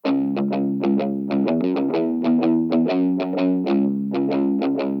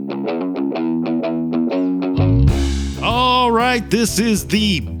right, this is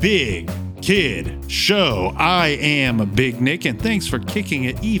the Big Kid Show. I am Big Nick, and thanks for kicking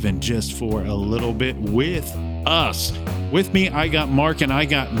it even just for a little bit with us. With me, I got Mark and I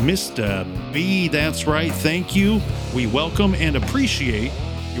got Mr. B. That's right, thank you. We welcome and appreciate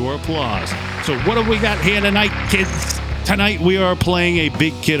your applause. So what have we got here tonight, kids? Tonight we are playing a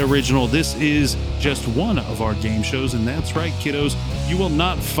Big Kid original. This is just one of our game shows, and that's right, kiddos. You will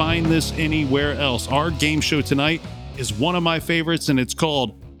not find this anywhere else. Our game show tonight is one of my favorites, and it's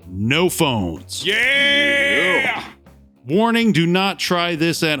called No Phones. Yeah! Warning, do not try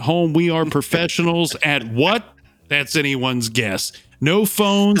this at home. We are professionals at what? That's anyone's guess. No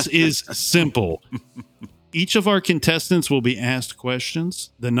Phones is simple. Each of our contestants will be asked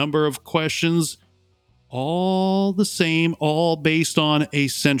questions. The number of questions, all the same, all based on a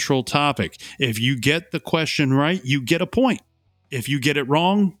central topic. If you get the question right, you get a point. If you get it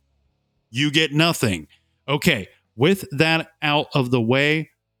wrong, you get nothing. Okay, with that out of the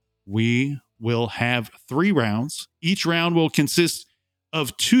way, we will have 3 rounds. Each round will consist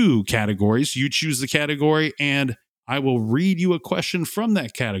of 2 categories. You choose the category, and I will read you a question from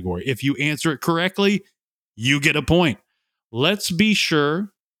that category. If you answer it correctly, you get a point. Let's be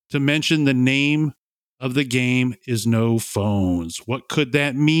sure to mention the name of the game is No Phones. What could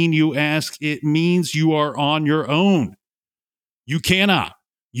that mean, you ask? It means you are on your own. You cannot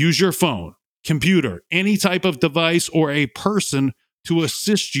use your phone, computer, any type of device, or a person to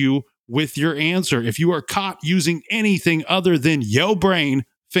assist you with your answer. If you are caught using anything other than your brain,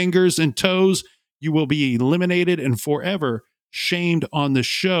 fingers, and toes, you will be eliminated and forever shamed on the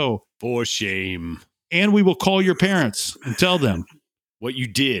show. For shame. And we will call your parents and tell them What you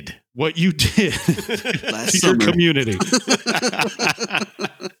did. what you did Last to your summer. community.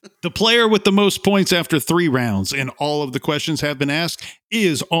 The player with the most points after 3 rounds and all of the questions have been asked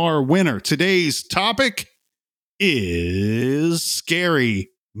is our winner. Today's topic is scary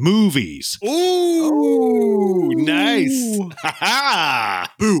movies. Ooh, nice.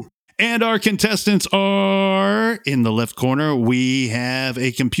 Ha-ha. Boo. And our contestants are in the left corner. We have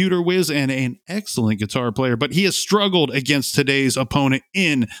a computer whiz and an excellent guitar player, but he has struggled against today's opponent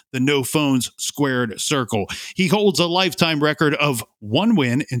in the No Phones Squared Circle. He holds a lifetime record of 1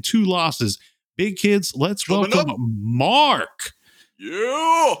 win and 2 losses. Big kids, let's Coming welcome up. Mark.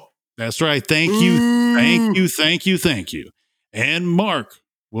 Yeah. That's right. Thank you. Thank you. Thank you. Thank you. And Mark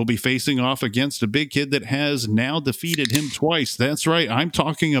will be facing off against a big kid that has now defeated him twice. That's right. I'm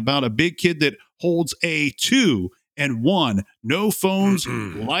talking about a big kid that holds a 2-1 No Phones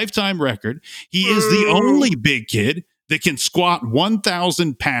lifetime record. He is the only big kid that can squat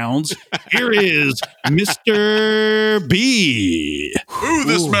 1,000 pounds. Here is Mr. B. Who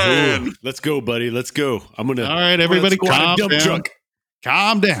this man? Let's go, buddy. Let's go. I'm gonna. All right, everybody, I'm gonna squat a calm dump down. truck.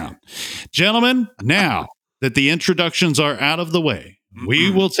 Calm down. Gentlemen, now that the introductions are out of the way,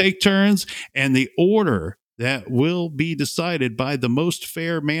 we will take turns, and the order that will be decided by the most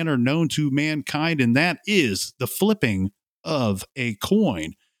fair manner known to mankind, and that is the flipping of a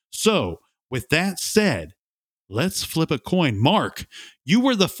coin. So, with that said, let's flip a coin. Mark, you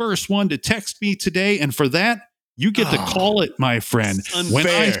were the first one to text me today, and for that, you get to call it, my friend. It's When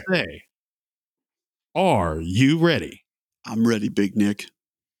I unfair. say, are you ready? I'm ready, Big Nick.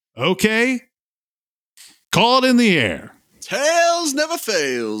 Okay. Call it in the air. Tails never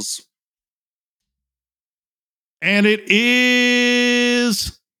fails. And it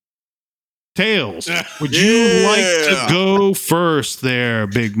is Tails. Would you like to go first there,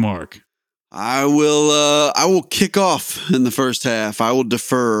 Big Mark? I will kick off in the first half. I will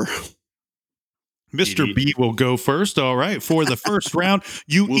defer. Mr. B will go first. All right. For the first round,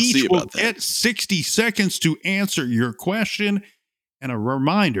 you We'll see each will about that. get 60 seconds to answer your question. And a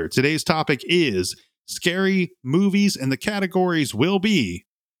reminder, today's topic is scary movies, and the categories will be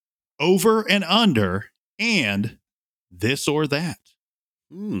over and under and this or that.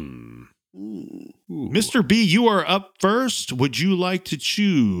 Hmm. Ooh. Ooh. Mr. B, you are up first. Would you like to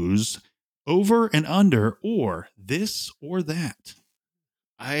choose over and under or this or that?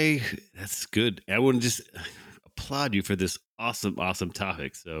 That's good. I want to just applaud you for this awesome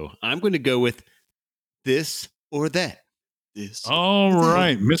topic. So I'm going to go with this or that. This. All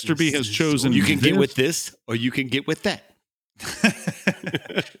right. Mr. B has chosen. You can get this. with this or you can get with that.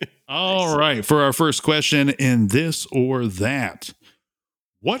 All right. For our first question in this or that,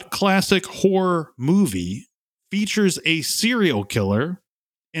 what classic horror movie features a serial killer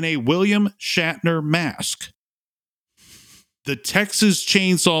in a William Shatner mask? The Texas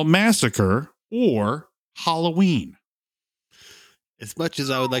Chainsaw Massacre or Halloween? As much as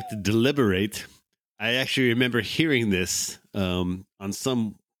I would like to deliberate, I actually remember hearing this on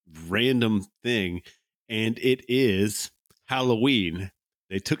some random thing, and it is Halloween,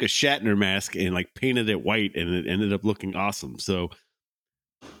 they took a Shatner mask and like painted it white, and it ended up looking awesome. So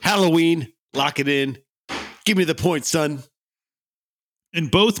Halloween, lock it in. Give me the point, son. In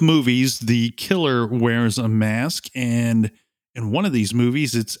both movies, the killer wears a mask, and in one of these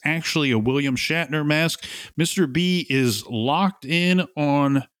movies, it's actually a William Shatner mask. Mr. B is locked in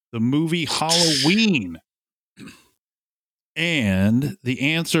on the movie Halloween. And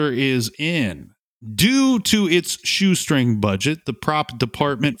the answer is in. Due to its shoestring budget, the prop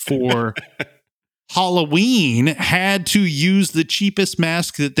department for Halloween had to use the cheapest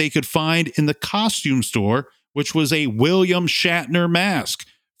mask that they could find in the costume store, which was a William Shatner mask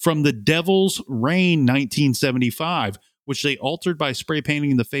from The Devil's Reign 1975, which they altered by spray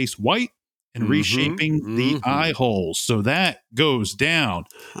painting the face white and reshaping the eye holes. So that goes down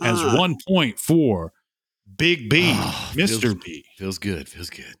as 1 point for Big B, Mr. B. Feels good.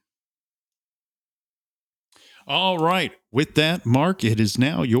 Feels good. All right. With that, Mark, it is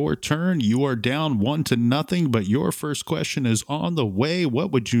now your turn. You are down 1-0, but your first question is on the way.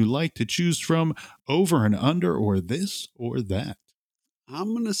 What would you like to choose from, over and under, or this or that?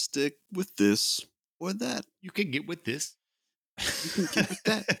 I'm going to stick with this or that. You can get with this. You can get with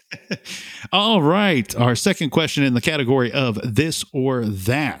that. All right. Our second question in the category of this or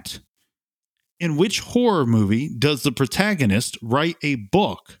that. In which horror movie does the protagonist write a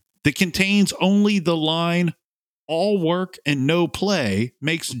book that contains only the line, "All work and no play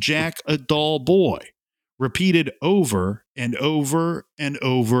makes Jack a dull boy," repeated over and over and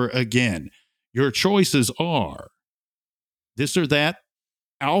over again? Your choices are this or that,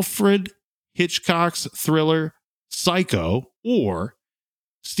 Alfred Hitchcock's thriller Psycho, or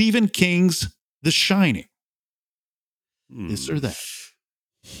Stephen King's The Shining. This or that.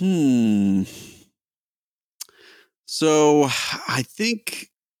 So I think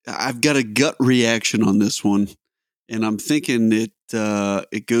I've got a gut reaction on this one, and I'm thinking it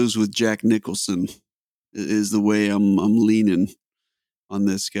goes with Jack Nicholson is the way I'm leaning on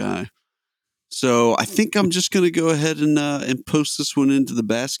this guy. So I think I'm just going to go ahead and post this one into the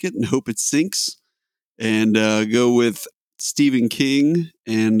basket and hope it sinks, and go with Stephen King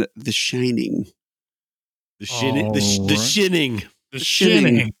and The Shining. The shinning. The shinning. The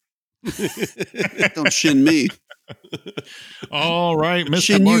Shining. Don't shin me. All right, Mr.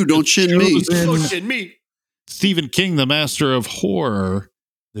 Shin Mark you, don't shin me. Don't shin me. Stephen King, the master of horror,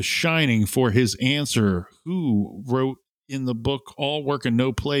 The Shining, for his answer. Who wrote in the book, "All work and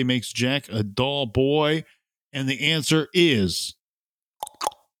no play makes Jack a dull boy"? And the answer is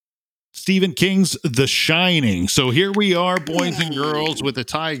Stephen King's The Shining. So here we are, boys and girls, with a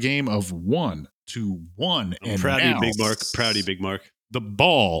tie game of 1-1. I'm proud of you, Big Mark. Proud of you, Big Mark. The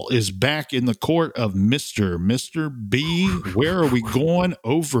ball is back in the court of Mr. B. Where are we going,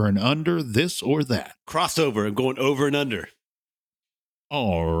 over and under, this or that? Crossover. I'm going over and under.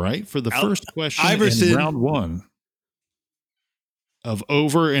 All right. For the first question Iverson. in round 1 of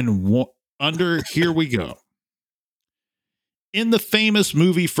over and under, here we go. In the famous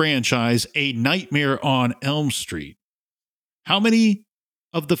movie franchise, A Nightmare on Elm Street, how many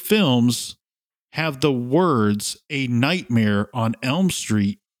of the films have the words "A Nightmare on Elm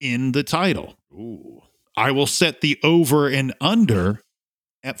Street" in the title? Ooh. I will set the over and under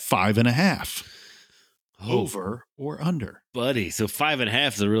at 5.5. Over or under? Buddy. So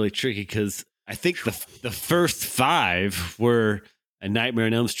 5.5 is really tricky because I think the first 5 were A Nightmare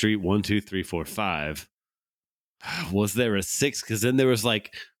on Elm Street 1, 2, 3, 4, 5. Was there a 6? Because then there was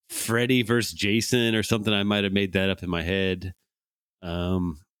like Freddy versus Jason or something. I might have made that up in my head.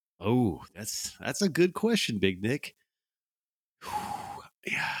 Oh, that's a good question, Big Nick.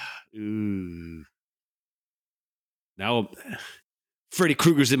 Yeah. Ooh. Now Freddy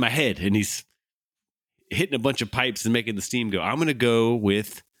Krueger's in my head and he's hitting a bunch of pipes and making the steam go. I'm going to go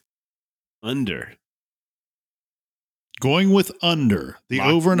with under. Going with under. The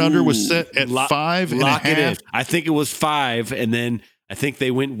over and under was set at 5.5. Lock it in. I think it was 5, and then I think they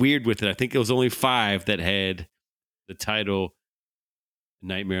went weird with it. I think it was only 5 that had the title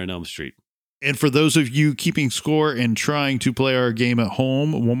Nightmare on Elm Street. And for those of you keeping score and trying to play our game at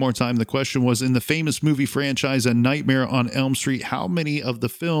home, one more time, the question was, in the famous movie franchise A Nightmare on Elm Street, how many of the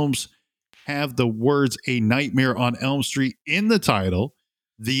films have the words "A Nightmare on Elm Street" in the title?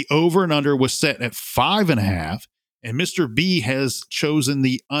 The over and under was set at 5.5. And Mr. B has chosen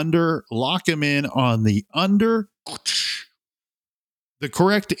the under. Lock him in on the under. The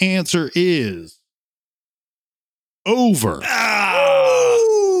correct answer is over.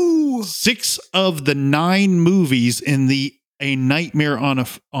 6 of the 9 movies in the A Nightmare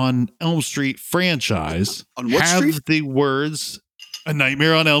on Elm Street franchise On what have street? the words "A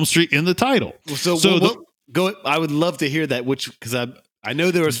Nightmare on Elm Street" in the title. So Go. I would love to hear that. Which because I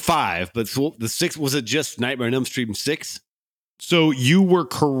know there was 5, but the 6 was it just Nightmare on Elm Street 6? So you were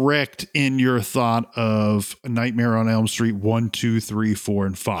correct in your thought of Nightmare on Elm Street 1, 2, 3, 4,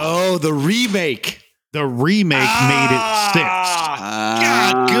 and 5. Oh, the remake. The remake made it 6.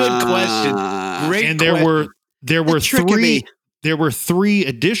 God, good question. Great. And question. there were tricking three me. there were 3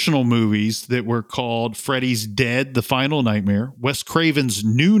 additional movies that were called Freddy's Dead, The Final Nightmare, Wes Craven's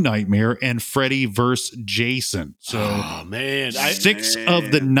New Nightmare, and Freddy vs. Jason. So Oh man, 6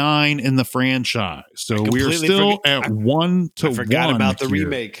 of the 9 in the franchise. So we're completely still forget- at 1 to 1. I forgot about the here.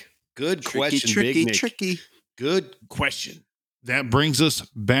 remake. Good question, tricky, Big Nick. tricky. Good question. That brings us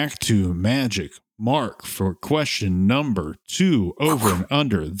back to Magic Mark for question number 2. Over and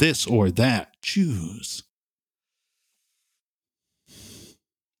under, this or that. Choose.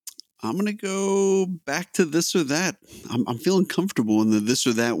 I'm gonna go back to this or that. I'm feeling comfortable in the this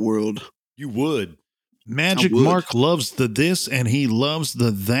or that world. You would. Magic I would. Mark loves the this and he loves the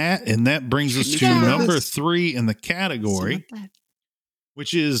that. And that brings us to Yes. number 3 in the category,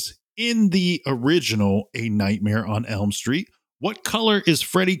 which is in the original A Nightmare on Elm Street. What color is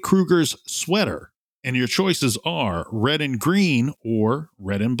Freddy Krueger's sweater? And your choices are red and green or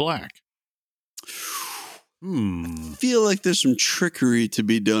red and black. I feel like there's some trickery to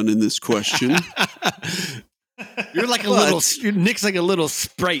be done in this question. You're like a But- little. Nick's like a little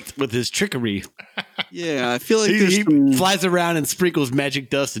sprite with his trickery. Yeah, I feel like He, there's he some flies around and sprinkles magic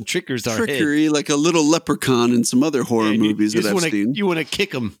dust and triggers our head. trickery, like a little leprechaun in some other horror And you- movies you that just I've wanna- seen. You want to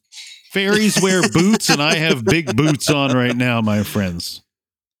kick him. Fairies wear boots, and I have big boots on right now, my friends.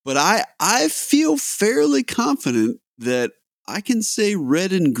 But I feel fairly confident that I can say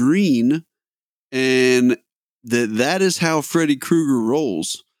red and green, and that is how Freddy Krueger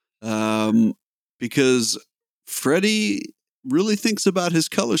rolls. Because Freddy really thinks about his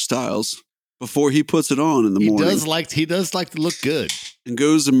color styles before he puts it on in the He morning does like to look good. and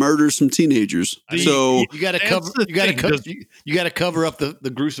goes to murder some teenagers. The- You got to That's cover. the You got to thing, cover. does- You got to cover up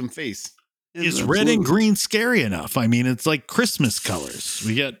the gruesome face. Is red and green scary enough? I mean, it's like Christmas colors.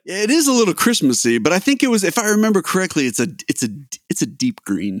 We got Yeah, it is a little Christmassy, but I think it was, if I remember correctly, it's a deep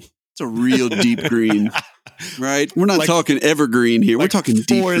green. It's a real deep green, right? We're not Like- talking evergreen here. We're Like talking deep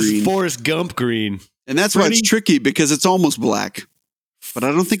green, Forrest Gump green. and that's why Freddy- it's tricky because it's almost black, but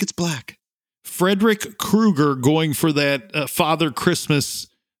I don't think it's black. Frederick Krueger going for that Father Christmas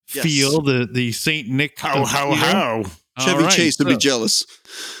Yes. feel, the Saint Nick. feel. how. All Chevy right, Chase would be so jealous.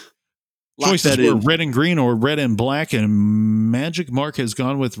 Lock choices that were in. red and green or red and black, and Magic Mark has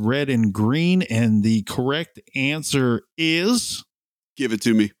gone with red and green, and the correct answer is Give it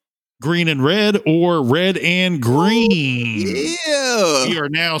to me. green and red or red and green. Yeah. We are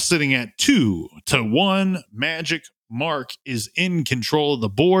now sitting at 2-1. Magic Mark is in control of the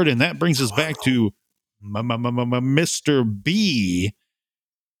board, and that brings us back to Mr. B.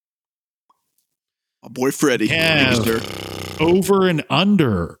 My boy Freddy. Yeah. Thank you, sir. Over and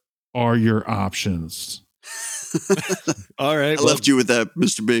under are your options. All right. I left you with that,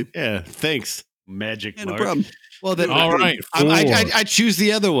 Mr. B. Yeah. Thanks, Magic Yeah, no Mark. problem. Well, then All right, I choose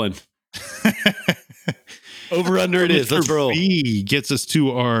the other one. Over under it is. Mr. Let's roll. B gets us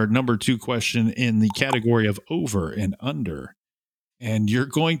to our number 2 question in the category of over and under. And you're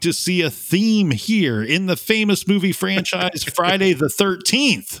going to see a theme here in the famous movie franchise Friday the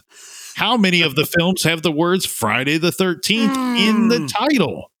 13th. How many of the films have the words Friday the 13th in the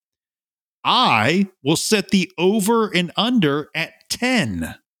title? I will set the over and under at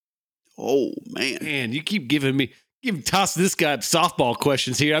 10. Oh, man. Man, you keep tossing this guy softball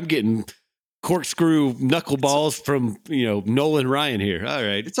questions here. I'm getting corkscrew knuckleballs from Nolan Ryan here. All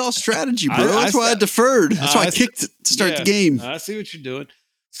right. It's all strategy, bro. I That's why I deferred. That's why I I- kicked it to start yeah. the game. I see what you're doing.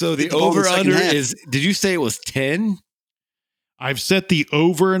 So the Get the ball in the over second under half. is, did you say it was 10? I've set the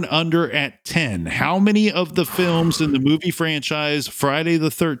over and under at 10. How many of the films in the movie franchise Friday the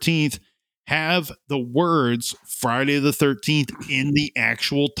 13th have the words Friday the 13th in the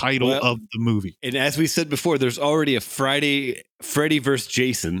actual title Well, of the movie? And as we said before, there's already a Freddy versus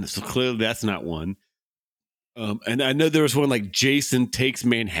Jason. So clearly that's not one. And I know there was one like Jason Takes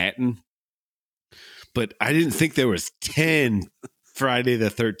Manhattan, but I didn't think there was 10 Friday the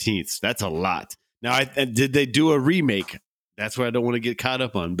 13th. That's a lot. Now, and did they do a remake? That's what I don't want to get caught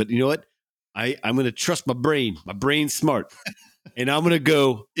up on. But you know what? I'm going to trust my brain. My brain's smart. And I'm going to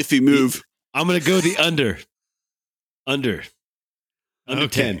go Iffy move. I'm going to go the under. Under Okay.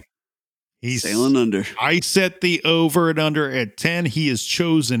 10. He's Sailing under. I set the over and under at 10. He has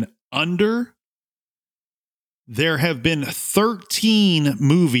chosen under. There have been 13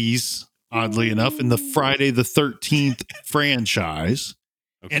 movies, oddly enough, in the Friday the 13th franchise.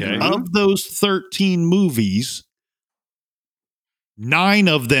 Okay. And of those 13 movies, 9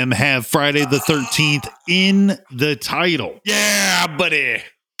 of them have Friday the 13th in the title. Yeah, buddy.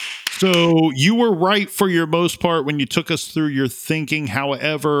 So you were right for your most part when you took us through your thinking.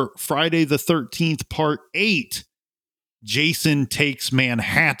 However, Friday the 13th, part 8, Jason Takes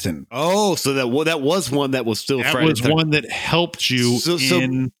Manhattan. Oh, so that was one that was still That Friday was the 13th. one that helped you So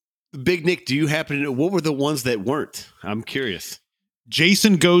in Big Nick, do you happen to know what were the ones that weren't? I'm curious.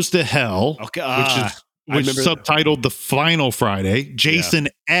 Jason Goes to Hell, Okay. which I is remember- subtitled The Final Friday. Jason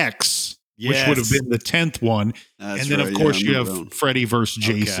X, which would have Yes. been the 10th one. That's and then, right, of yeah, course, I you remember that one. have Freddy versus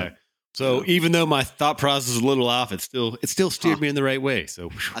Jason. Okay. So even though my thought process is a little off, it still steered me in the right way. So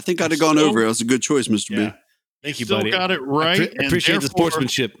I think I'd have gone over. That was a good choice, Mr. yeah. B. You Thank you, still buddy. got it right. and Appreciate the therefore-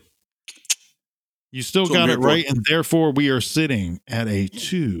 sportsmanship. You still So got it good, bro. right, and therefore we are sitting at a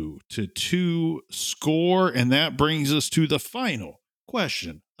 2-2 score, and that brings us to the final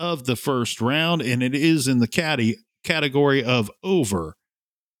question of the first round, and it is in the category of over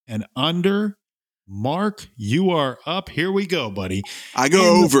and under. Mark, you are up. Here we go, buddy. I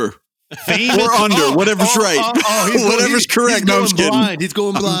go In- over Famous or under, whatever's right. Whatever's correct. No, I'm He's just going kidding. blind. He's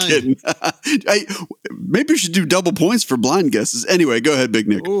going I'm blind. kidding. Maybe we should do double points for blind guesses. Anyway, go ahead, Big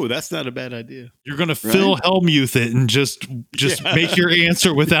Nick. Oh, that's not a bad idea. You're going to Phil Hellmuth it and just Yeah. make your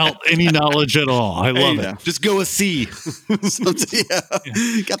answer without any knowledge at all. I love Hey, it. Just go a C. Yeah.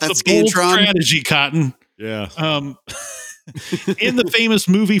 Got that It's a bold Scantron. strategy, Cotton. Yeah. In the famous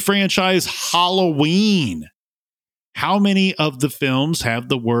movie franchise Halloween, how many of the films have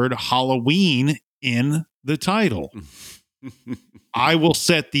the word Halloween in the title? I will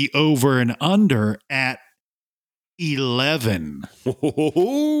set the over and under at 11.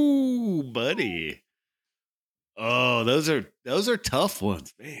 Oh, buddy. Oh, those are tough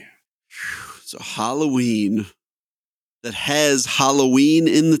ones, man. So Halloween that has Halloween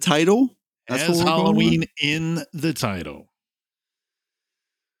in the title. That's Has what we're going Halloween in the title.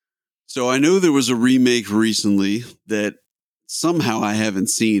 So I know there was a remake recently that somehow I haven't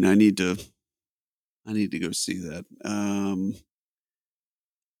seen. I need to go see that.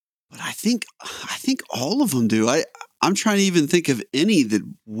 But I think all of them do. I'm trying to even think of any that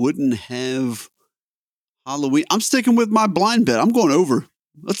wouldn't have Halloween. I'm sticking with my blind bet. I'm going over.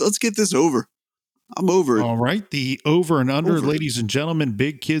 Let's get this over. I'm over it. All right. The over and under, Over. ladies and gentlemen,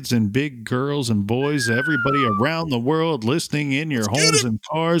 big kids and big girls and boys, everybody around the world listening in your homes and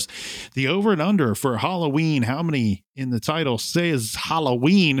cars. The over and under for Halloween, how many in the title says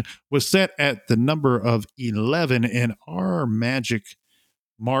Halloween, was set at the number of 11. And our magic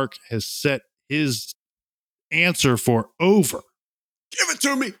Mark has set his answer for over. Give it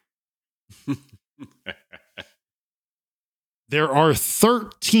to me. There are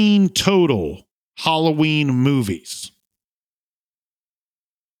 13 total Halloween movies.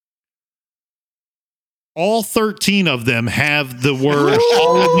 All 13 of them have the word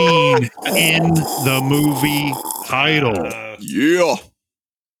Halloween in the movie title. Yeah.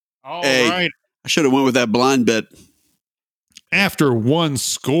 All Hey. right. I should have went with that blind bet. After one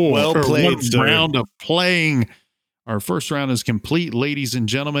score, Well or played, one sir. round of playing, our first round is complete, ladies and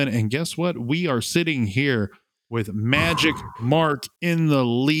gentlemen. And guess what? We are sitting here with Magic Mark in the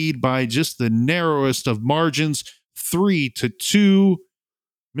lead by just the narrowest of margins, 3-2.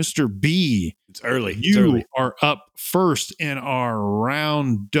 Mr. B, It's early. It's you early. are up first in our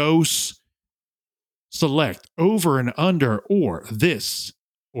round dose. Select over and under, or this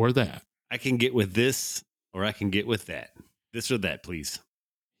or that. I can get with this or I can get with that. This or that, please.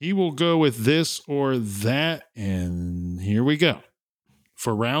 He will go with this or that. And here we go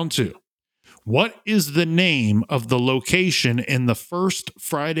for round 2. What is the name of the location in the first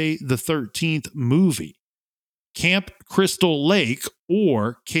Friday the 13th movie? Camp Crystal Lake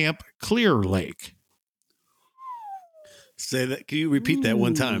or Camp Clear Lake? Say that. Can you repeat that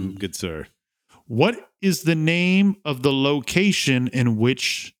one time, good sir? What is the name of the location in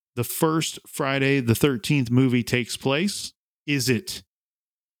which the first Friday the 13th movie takes place? Is it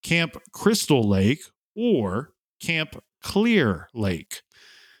Camp Crystal Lake or Camp Clear Lake?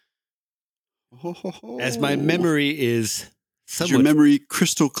 As my memory is Is somewhat, your memory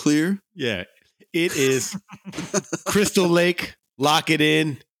crystal clear? yeah, it is Crystal Lake. Lock it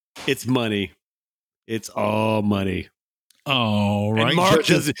in. It's money. It's all money. All right. And Mark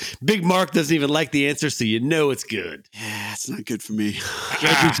Judges, Big Mark doesn't even like the answer, so you know it's good. Yeah, it's not good for me.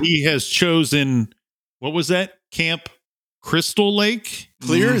 judges, he has chosen, what was that? Camp Crystal Lake?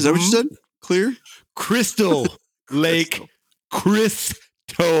 Clear? Is that what you said? Clear? Crystal Lake.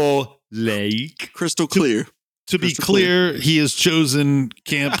 Crystal Lake. Crystal clear. To be Crystal clear, he has chosen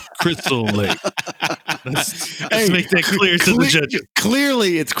Camp Crystal Lake. Let's make that clear to the judges.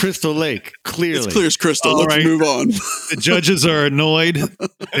 Clearly, it's Crystal Lake. Clearly. It's clear as crystal. All Let's right. move on. The judges are annoyed.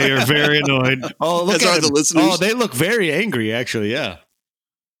 They are very annoyed. Oh, look As at are the them. listeners. Oh, they look very angry, actually. Yeah.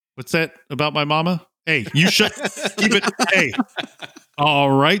 What's that about my mama? Hey, you shut. Keep it. Hey.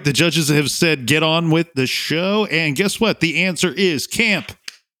 All right. The judges have said get on with the show. And guess what? The answer is Camp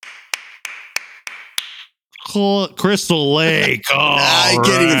Crystal Lake. I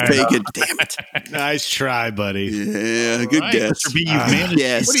can't even fake it. Damn it. Nice try, buddy. Yeah, good Right, guess. Mr. B, you've managed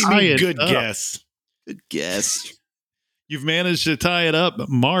yes. What do you tie mean, it good up. guess? Good guess. You've managed to tie it up.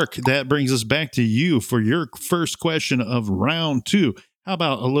 Mark, that brings us back to you for your first question of round 2. How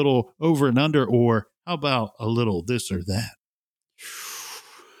about a little over and under, or how about a little this or that?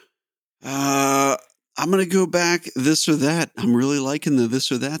 I'm gonna go back this or that. I'm really liking the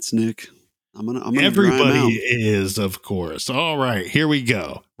this or that's, Nick. I'm gonna dry 'em out. Everybody is, of course. All right, here we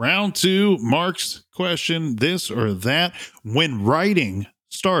go. Round 2, Mark's question, this or that. When writing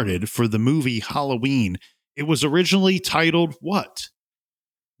started for the movie Halloween, it was originally titled what?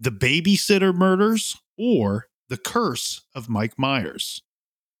 The Babysitter Murders or The Curse of Mike Myers?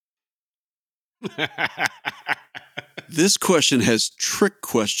 This question has trick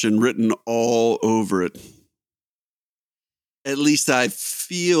question written all over it. At least I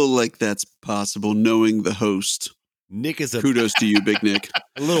feel like that's possible, knowing the host. Nick is a Kudos to you, Big Nick.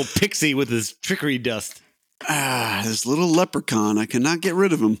 little pixie with his trickery dust. This little leprechaun. I cannot get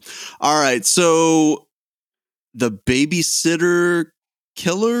rid of him. All right. So the babysitter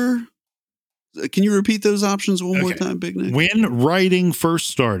killer. Can you repeat those options one more Okay. time, Big Nick? When writing first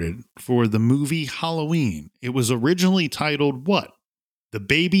started for the movie Halloween, it was originally titled what? The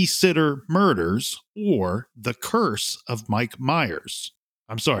Babysitter Murders or The Curse of Mike Myers?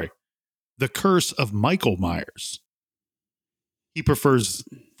 I'm sorry, The Curse of Michael Myers. He prefers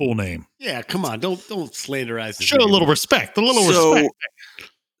full name. Yeah, come on. Don't slanderize his Show a name. little respect. A little So- respect.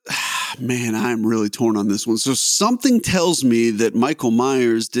 Man, I'm really torn on this one. So something tells me that Michael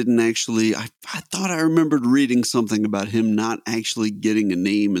Myers didn't actually. I thought I remembered reading something about him not actually getting a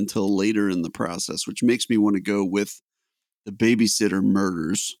name until later in the process, which makes me want to go with the Babysitter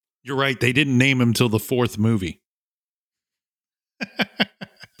Murders. You're right. They didn't name him till the 4th movie.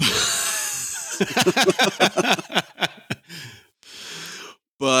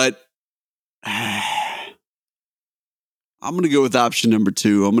 But I'm going to go with option number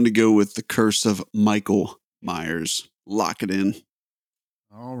 2. I'm going to go with the Curse of Michael Myers. Lock it in.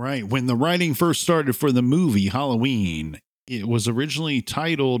 All right. When the writing first started for the movie Halloween, it was originally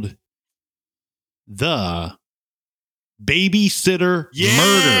titled The Babysitter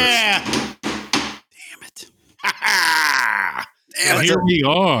Murders. Damn it. And here we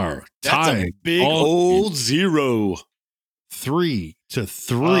are, That's a tied big all old 0. 3-3.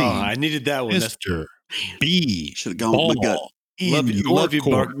 Oh, I needed that one. That's Mr. B. Should have gone with my gut. In love you, your love you,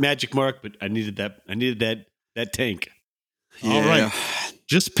 court. Magic Mark, but I needed that tank. All right.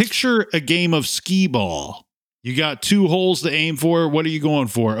 Just picture a game of skee ball. You got 2 holes to aim for. What are you going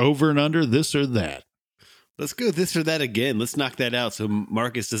for? Over and under, this or that? Let's go this or that again. Let's knock that out so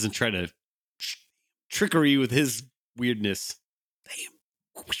Marcus doesn't try to trickery with his weirdness.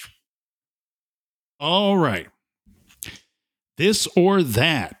 All right. This or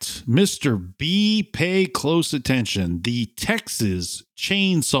that, Mr. B, pay close attention. The Texas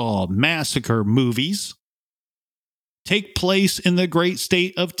Chainsaw Massacre movies take place in the great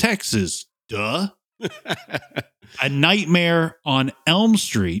state of Texas. Duh. A Nightmare on Elm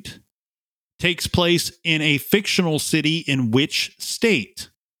Street takes place in a fictional city in which state?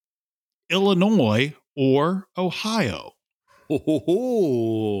 Illinois or Ohio?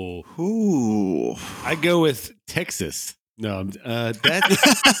 Oh, Ooh. I go with Texas. No, that's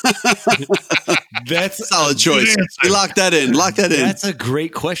Solid choice. answer. We lock that in. Lock that in. That's a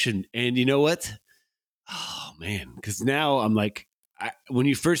great question. And you know what? Oh man, because now I'm like, when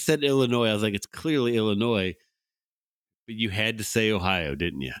you first said Illinois, I was like, it's clearly Illinois, but you had to say Ohio,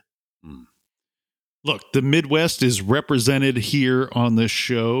 didn't you? Look, the Midwest is represented here on this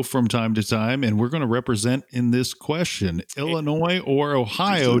show from time to time, and we're going to represent in this question Illinois or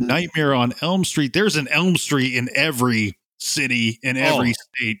Ohio. Nightmare on Elm Street. There's an Elm Street in every city, in every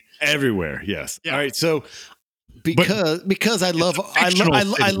state. Everywhere, yes. Yeah. All right, so because I love fictional I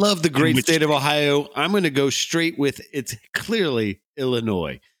city love the in great which state of Ohio, I'm going to go straight with it's clearly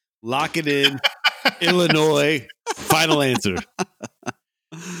Illinois. Lock it in, Illinois. Final answer.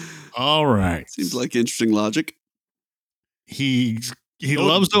 All right. Seems like interesting logic. He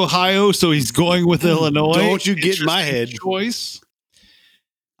loves Ohio, so he's going with Illinois. Don't you get in my head. Choice.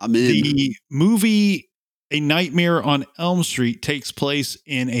 I'm in. The movie A Nightmare on Elm Street takes place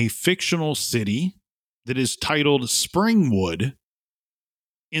in a fictional city. that is titled Springwood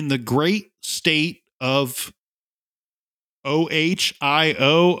in the great state of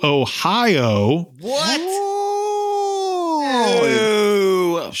Ohio, Ohio. What?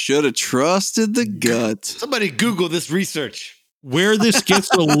 Oh, should have trusted the gut. Somebody Google this research. Where this gets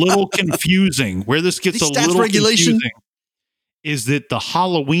a little confusing, These stats regulation? confusing is that the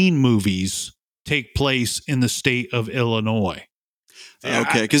Halloween movies take place in the state of Illinois. Yeah,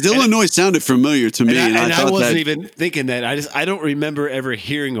 Okay, because Illinois sounded familiar to me, and I I thought wasn't that even thinking that. I don't remember ever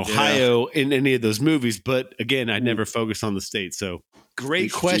hearing Ohio in any of those movies. But again, I never focused on the state. So great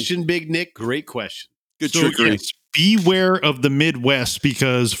Interesting. question, Big Nick. Great question. good So trickery. yes, beware of the Midwest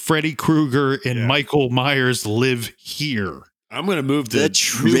because Freddy Krueger and Yeah. Michael Myers live here. I'm going to move to The New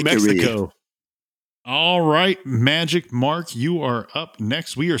trickery. Mexico. All right, Magic Mark, you are up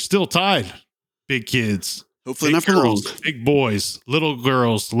next. We are still tied, big kids. Hopefully Big not for long. girls, big boys, little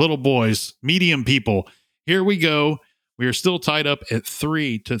girls, little boys, medium people. Here we go. We are still tied up at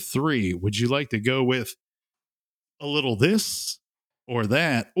 3-3. Would you like to go with a little this or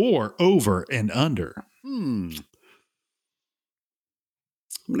that or over and under? I'm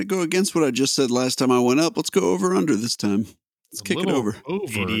going to go against what I just said last time I went up. Let's go over under this time. Let's A kick it little over.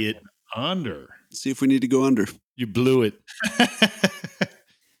 Over. Idiot. Under. See if we need to go under. You blew it.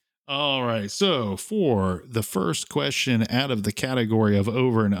 All right. So for the first question out of the category of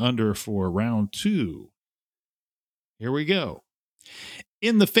over and under for round 2, here we go.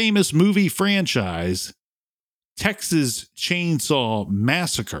 In the famous movie franchise, Texas Chainsaw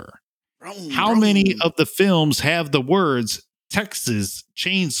Massacre, how many of the films have the words Texas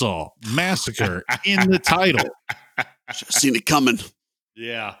Chainsaw Massacre in the title? Should have seen it coming.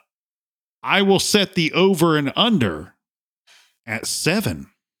 Yeah. I will set the over and under at 7.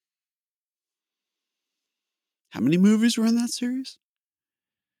 How many movies were in that series?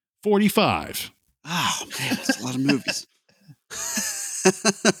 45. Oh, man, that's a lot of movies.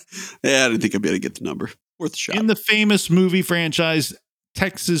 Yeah, I didn't think I'd be able to get the number. Worth a shot. In the famous movie franchise,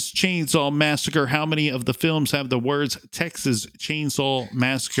 Texas Chainsaw Massacre, how many of the films have the words Texas Chainsaw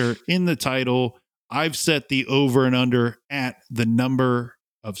Massacre in the title? I've set the over and under at the number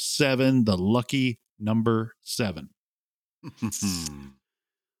of 7, the lucky number 7.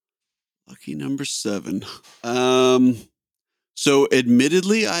 Lucky number 7. So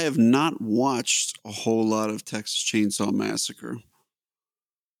admittedly, I have not watched a whole lot of Texas Chainsaw Massacre.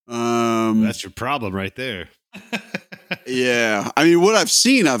 That's your problem right there. Yeah. I mean, what I've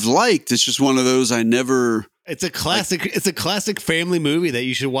seen, I've liked. It's just one of those I never. It's a classic. It's a classic family movie that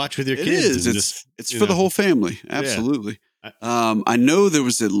you should watch with your It kids. is. and It's you for the know. whole family. Absolutely. I know there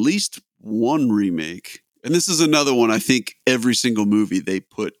was at least one remake, and this is another one. I think every single movie they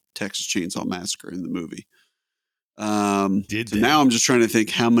put Texas Chainsaw Massacre in the movie. Did So they? now I'm just trying to think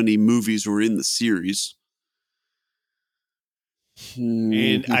how many movies were in the series.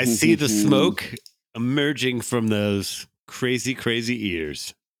 And I see the smoke emerging from those crazy, crazy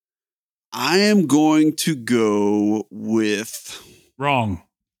ears. I am going to go with Wrong.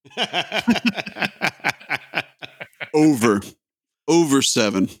 over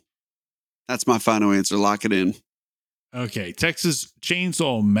 7. That's my final answer. Lock it in. Okay. Texas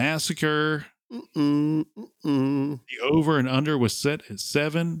Chainsaw Massacre. The over and under was set at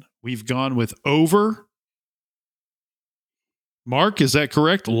 7. We've gone with over. Mark, is that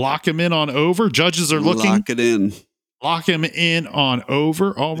correct? Lock him in on over. Judges are looking. Lock it in. Lock him in on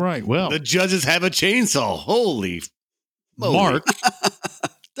over. All right. Well, The judges have a chainsaw. Holy moly. Mark,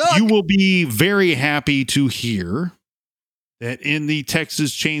 you will be very happy to hear that in the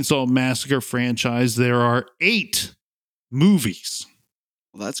Texas Chainsaw Massacre franchise, there are 8 movies.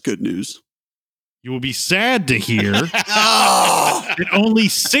 Well, that's good news. You will be sad to hear Oh, that only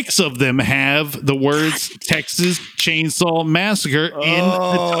 6 of them have the words Texas Chainsaw Massacre in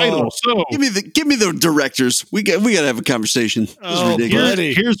the title. So give me the directors. We got to have a conversation. This is Oh, ridiculous.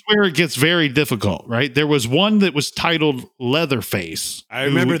 buddy. here's where it gets very difficult, right? There was one that was titled Leatherface. I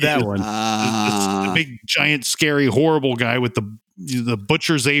remember who that is one. the big, giant, scary, horrible guy with the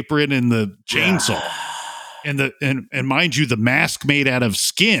butcher's apron and the chainsaw, and mind you, the mask made out of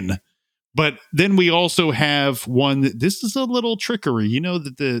skin. But then we also have one that this is a little trickery. You know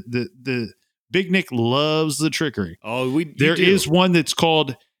that the Big Nick loves the trickery. Oh, There is one that's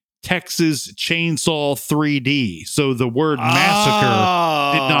called Texas Chainsaw 3D. So the word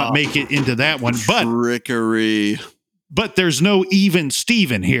massacre did not make it into that one. Trickery. But there's no even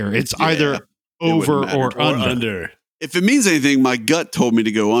Steven here. It's Yeah, either over wouldn't or matter. under. If it means anything, my gut told me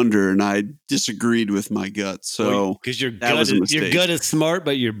to go under, and I disagreed with my gut. So, because your that was a your mistake. gut is smart,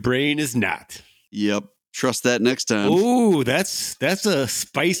 but your brain is not. yep. Trust that next time. Ooh, that's a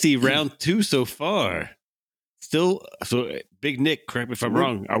spicy round 2 so far. Still, so Big Nick, correct me if I'm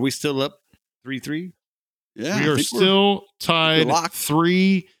wrong. Are we still up 3-3? Yeah, We I are think still tied locked.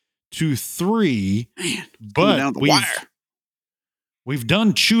 3-3, man, but down the wire. we've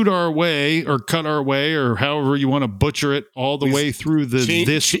done chewed our way or cut our way or however you want to butcher it all the way through the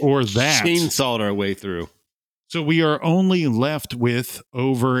this or that. Chainsawed our way through. So we are only left with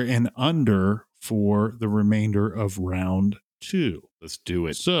over and under for the remainder of round 2. Let's do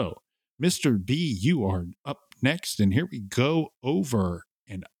it. So, Mr. B, you are up next, and here we go over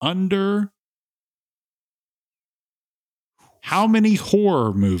and under. How many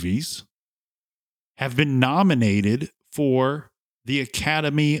horror movies have been nominated for the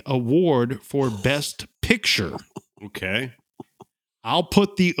Academy Award for Best Picture? Okay. I'll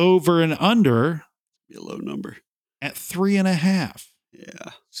put the over and under Be a low number. at 3.5.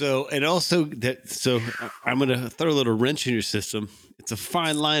 Yeah. So, and also I'm going to throw a little wrench in your system. It's a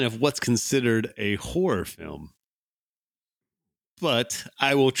fine line of what's considered a horror film. But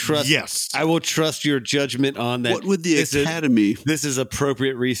I will trust. Yes. I will trust your judgment on that. What would the Academy? This is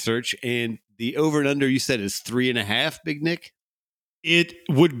appropriate research, and the over and under you said is 3.5. Big Nick. It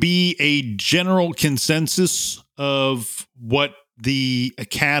would be a general consensus of what the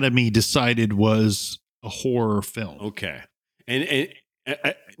Academy decided was a horror film. Okay, and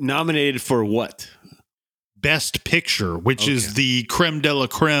nominated for what? Best Picture, which Okay. is the creme de la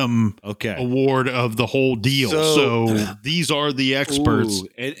creme Okay, award of the whole deal. So these are the experts. Ooh,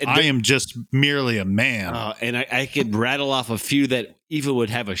 and I am just merely a man. and I could rattle off a few that even would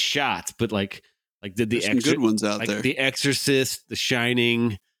have a shot, but like did the There's some good ones out like there. The Exorcist, The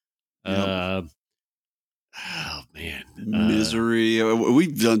Shining. Yep. Oh man, Misery.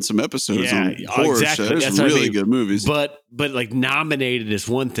 We've done some episodes on horror. exactly. So there's That's some what I really mean. good movies. But like nominated is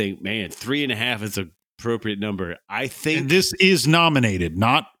one thing, man. 3.5 is an appropriate number. I think And this is nominated,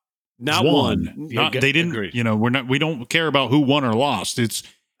 not one. Not, Yeah, they didn't. agreed. We don't care about who won or lost. It's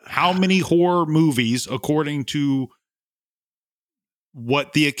how many horror movies, according to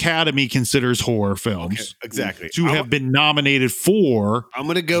what the Academy considers horror films, Okay, exactly. to have been nominated for I'm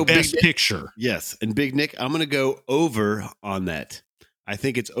gonna go Best Big Nick. Picture. Yes, and Big Nick, I'm gonna go over on that. I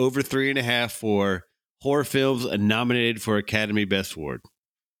think it's over 3.5 for horror films and nominated for Academy Best Award.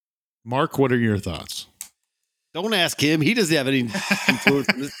 Mark, what are your thoughts? Don't ask him. He doesn't have any influence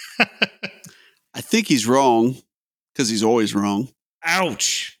on this. I think he's wrong because he's always wrong.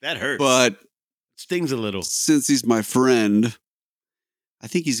 Ouch. That hurts. But Stings a little. since he's my friend, I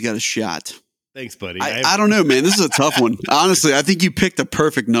think he's got a shot. Thanks, buddy. I don't know, man. This is a tough one. Honestly, I think you picked a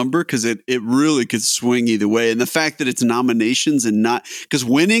perfect number because it really could swing either way. And the fact that it's nominations and not because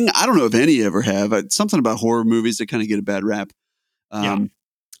winning, I don't know if any ever have. It's something about horror movies that kind of get a bad rap. Yeah.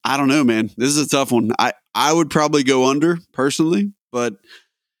 I don't know, man. This is a tough one. I would probably go under personally, but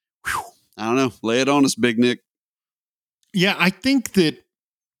whew, I don't know. Lay it on us, Big Nick. Yeah, I think that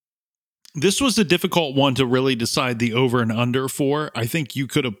this was a difficult one to really decide the over and under for. I think you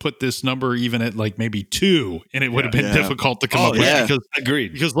could have put this number even at like maybe 2, and it would have been Yeah. difficult to come Oh, up yeah. with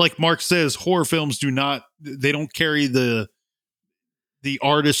Agreed. because like Mark says, horror films they don't carry the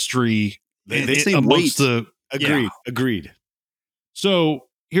artistry They same amongst weight. Agreed. So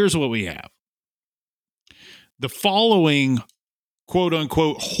here's what we have. The following quote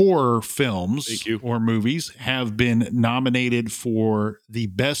unquote horror films Thank you. or movies have been nominated for the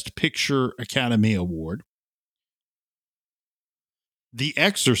Best Picture Academy Award. The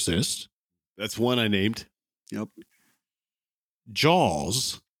Exorcist, That's one I named. Yep.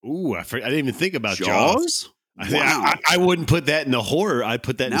 Jaws, Ooh, I didn't even think about Jaws. Jaws? Wow. I wouldn't put that in the horror. I'd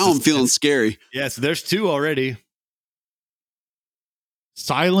put that in Now I'm suspense. feeling scary. Yeah, so there's 2 already.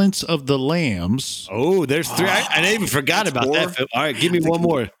 Silence of the Lambs, Oh, there's 3. I didn't even forgot That's about 4. that film. All right, give me I think one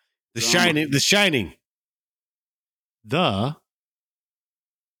more. The drama. Shining. The Shining. The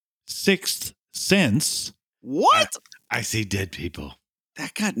Sixth Sense, What? I see dead people.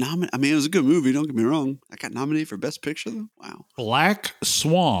 That got nominated. I mean, it was a good movie. Don't get me wrong. That got nominated for Best Picture, though. Wow. Black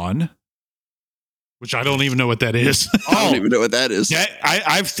Swan, which I don't even know what that is. I don't even know what that is. That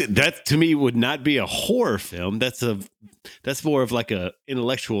I've seen, that to me would not be a horror film. That's more of like a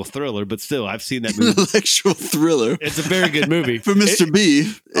intellectual thriller. But still, I've seen that movie. Intellectual thriller It's a very good movie for Mr.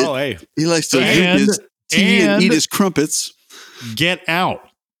 B. Oh, hey, He likes to And- drink his tea and and- eat his crumpets. Get Out.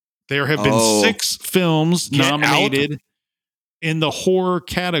 There have been Oh. 6 films Get Out? nominated in the horror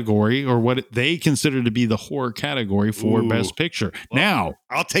category, or what they consider to be the horror category for Ooh. Best Picture. Well, Now,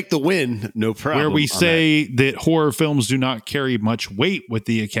 I'll take the win. No problem. where we on say that horror films do not carry much weight with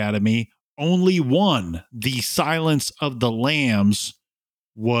the Academy, only one, The Silence of the Lambs,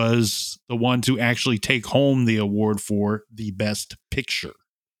 was the one to actually take home the award for the best picture.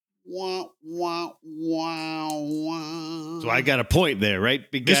 Wah, wah, wah, wah. So I got a point there, right,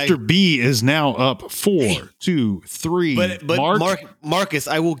 big guy? Mr. B is now up 4-2-3. But Marcus,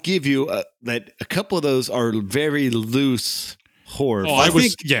 I will give you that a couple of those are very loose horror. Oh, I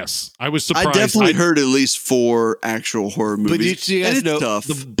I was surprised. I definitely heard at least 4 actual horror movies. But you and guys it's know tough.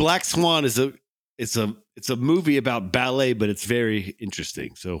 the Black Swan is a movie about ballet, but it's very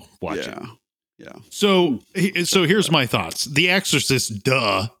interesting. So watch it. Yeah. So here's my thoughts. The Exorcist,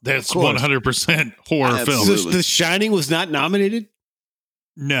 duh. That's Of course. 100% horror film. Absolutely. So The Shining was not nominated?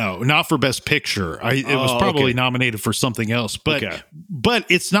 No, not for best picture. It was probably okay. nominated for something else. But Okay. but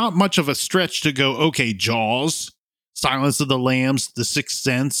it's not much of a stretch to go, okay, Jaws, Silence of the Lambs, The Sixth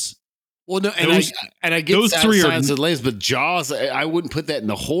Sense. Well, no, Those- I get those three are- Silence of the Lambs, but Jaws, I wouldn't put that in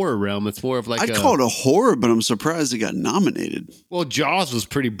the horror realm. It's more of like I'd call it a horror, but I'm surprised it got nominated. well, Jaws was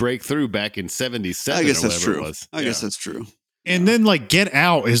pretty breakthrough back in '77. I guess or that's whatever true. It was. I guess that's true. And then like Get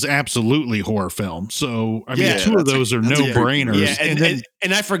Out is absolutely horror film. So I mean, Yeah, two of that's a- those are that's a no great brainers. movie. Yeah, and then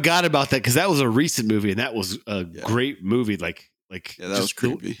and I forgot about that because that was a recent movie and that was a great movie. Like Yeah, that was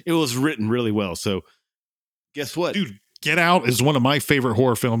creepy. It was written really well. So guess what? dude, Get Out is one of my favorite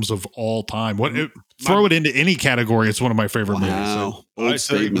horror films of all time. Throw it into any category, it's one of my favorite movies. So, Wow. I Bold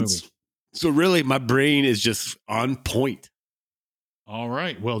say statements. So really, my brain is just on point. all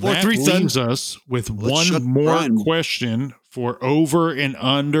right. Well, 4-3, that son. leaves us with Let's shut one more Brian. question for over and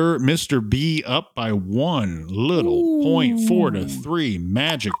under. Mr. B up by 1 little point, 4-3.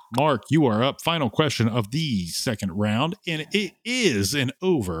 Magic Mark, you are up. Final question of the second round, and it is an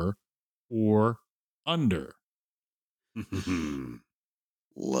over or under.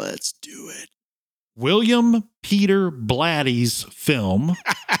 Let's do it. William Peter Blatty's film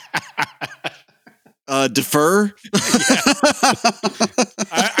Defer.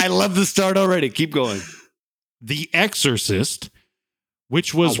 I love the start already. Keep going. The Exorcist,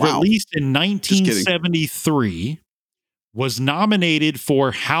 which was Oh, wow. released in kidding. 1973, was nominated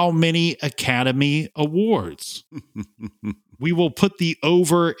for how many Academy Awards? We will put the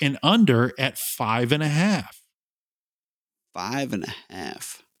over and under at 5.5.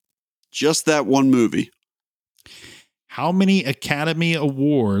 5.5. Just that one movie. How many Academy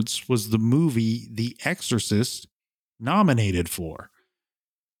Awards was the movie The Exorcist nominated for?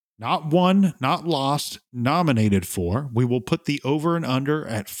 Not won, not lost, nominated for. We will put the over and under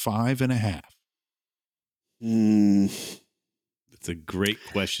at 5.5. That's a great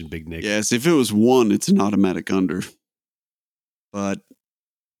question, Big Nick. Yes, if it was 1, it's an automatic under. But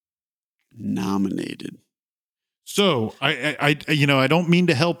nominated. So I don't mean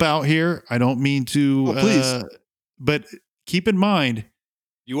to help out here. I don't mean to, Oh, please. but keep in mind,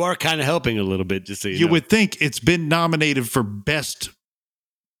 You are kind of helping a little bit, just so you know. would think it's been nominated for best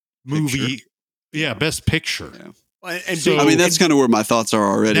movie. Yeah, best picture. Yeah. And So- I mean, that's kind of where my thoughts are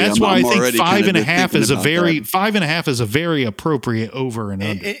already. That's I'm why I think already kind of 5.5 thinking is a about very that. 5.5 is a very appropriate over and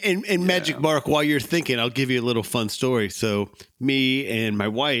under. And Magic Mark, while you're thinking, I'll give you a little fun story. So me and my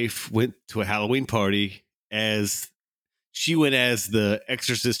wife went to a Halloween party as she went as the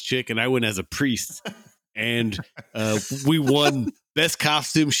exorcist chick and I went as a priest. And we won best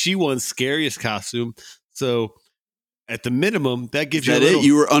costume. She won scariest costume. So at the minimum, that gives Is that you a little, it?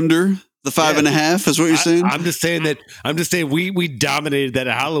 You were under the 5.5 is what you're saying? I'm just saying we dominated that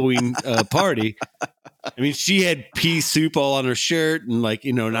Halloween party. I mean, she had pea soup all on her shirt, and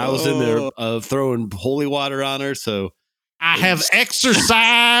and I was in there throwing holy water on her. So I have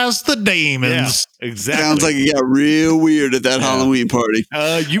exorcised the demons. exactly. Sounds like it got real weird at that Yeah. Halloween party.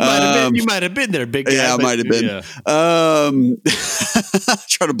 You might have been there, big guy. Yeah, I but- might have been. yeah.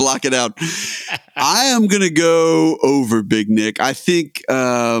 Try to block it out. I am gonna go over Big Nick. I think,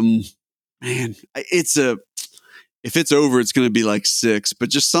 if it's over, it's gonna be like 6. But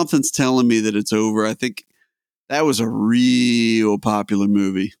just something's telling me that it's over. I think that was a real popular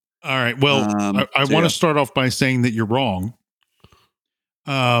movie. All right. Well, I want to start off by saying that you're wrong.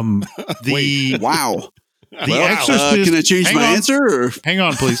 The Wow. The Exorcist. Can I change hang my on. answer? Or? Hang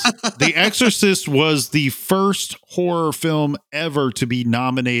on, please. The Exorcist was the first horror film ever to be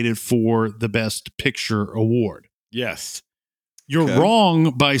nominated for the Best Picture award. Yes. You're Okay.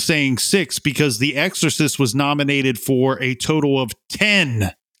 wrong by saying 6 because The Exorcist was nominated for a total of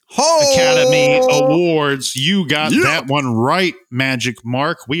 10 Academy Awards. You got Yeah. that one right, Magic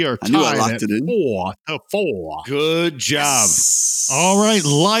Mark. We are I knew I tied locked at it in. 4-4. Good job. All right,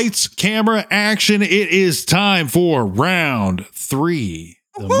 lights, camera, action. It is time for round 3,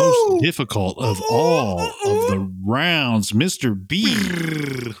 the most difficult of all of the rounds. Mr.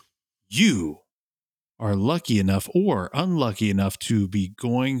 B, you are lucky enough or unlucky enough to be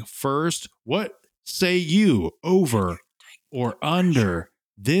going first. What say you? Over or under?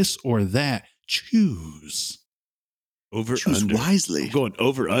 This or that? Choose. Over Choose under. wisely. I'm going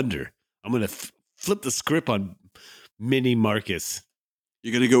over under. I'm going to flip the script on Mini Marcus.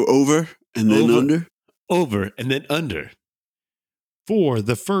 You're going to go over and then Over. under? Over and then under. For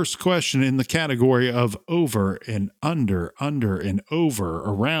the first question in the category of over and under and over,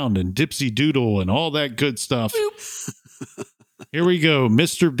 around and dipsy doodle and all that good stuff. Here we go.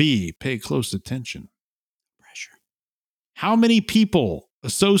 Mr. B, pay close attention. Pressure. How many people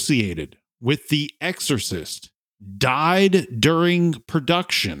associated with The Exorcist died during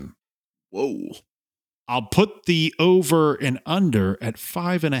production? Whoa. I'll put the over and under at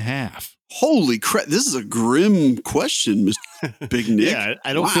 5.5. Holy crap. This is a grim question, Mr. Big Nick. Yeah,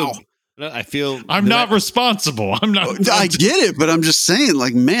 I don't Wow. feel. I'm not responsible. I'm not. I get it, but I'm just saying,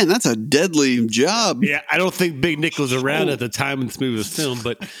 like, man, that's a deadly job. Yeah, I don't think Big Nick was around at the time when this movie was filmed,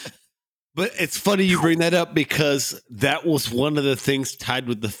 but it's funny you bring that up because that was one of the things tied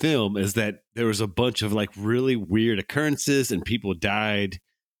with the film is that there was a bunch of like really weird occurrences and people died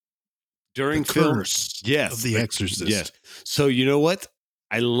during The film. curse Yes, of The Exorcist. Yes. So you know what?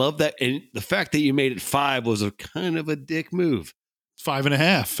 I love that, and the fact that you made it 5 was a kind of a dick move.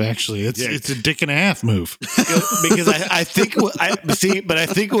 5.5. Actually, it's Yeah. it's a dick and a half move. Because I think but I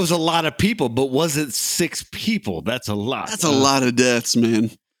think it was a lot of people. But was it 6 people? That's a lot. That's a lot of deaths,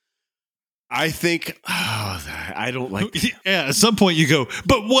 man. I think I don't like. Yeah, at some point you go,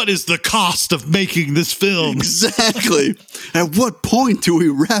 but what is the cost of making this film? Exactly. At what point do we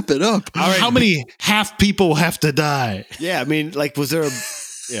wrap it up? All right, How many half people have to die? Yeah, I mean, like, was there a?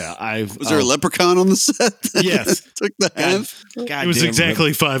 Yeah, Was there a leprechaun on the set? Yes. Took the half. It was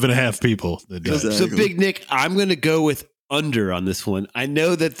exactly 5.5 people that died. Exactly. So, Big Nick, I'm going to go with under on this one. I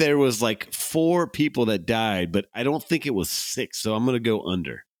know that there was like 4 people that died, but I don't think it was 6. So I'm going to go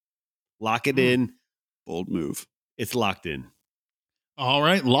under. Lock it in. Bold move. It's locked in. All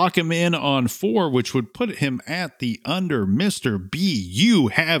right, lock him in on 4, which would put him at the under. Mr. B, you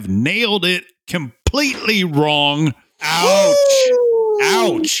have nailed it completely wrong. Ouch. Woo!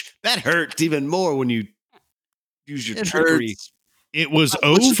 Ouch. That hurts even more when you use your It trickery. hurts. It was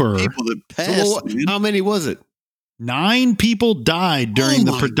How much over. people that So, passed, man. how many was it? 9 people died during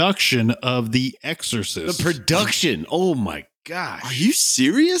the my- production of The Exorcist. The production. Oh my gosh. Are you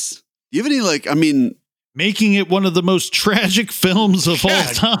serious? Do you have any, like, I mean, Making it one of the most tragic films of all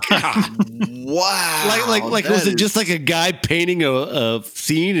time. wow. Like that was it is- just like a guy painting a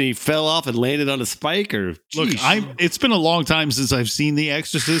scene and he fell off and landed on a spike? Or Look, Jeez. it's been a long time since I've seen The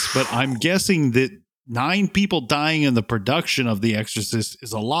Exorcist, but I'm guessing that 9 people dying in the production of The Exorcist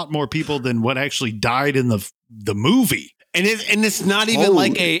is a lot more people than what actually died in the movie. and it's not even Holy-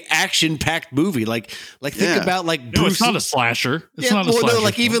 like a action packed movie. Like think Yeah. about like No, Bruce. it's not a slasher. It's yeah, not a well, slasher. no,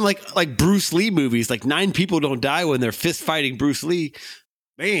 like film. even like Bruce Lee movies. Like 9 people don't die when they're fist fighting Bruce Lee.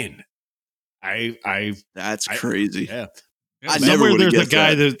 Man, I That's I- crazy. yeah. I never Somewhere would've there's a guessed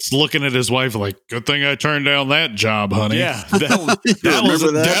guy that. that's looking at his wife like, "Good thing I turned down that job, honey." Yeah,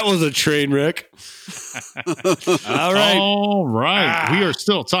 that was a train wreck. All right. All right. Ah. We are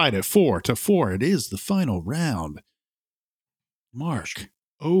still tied at 4-4. It is the final round. Mark,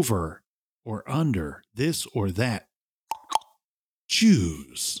 over or under, this or that.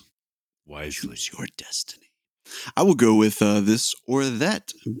 Choose. Wisely. Choose your destiny. I will go with this or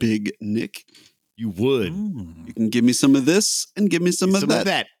that, Big Nick. You would. You can give me some of this and give me some of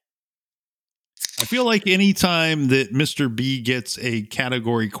that. I feel like anytime that Mr. B gets a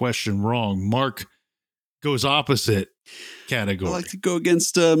category question wrong, Mark goes opposite I category. like to go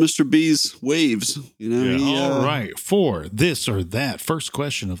against Mr. B's waves. You know, Yeah. he, All right. For this or that. First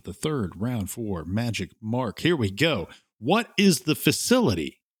question of the third round for Magic Mark. Here we go. What is the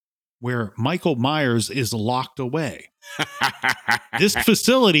facility where Michael Myers is locked away? This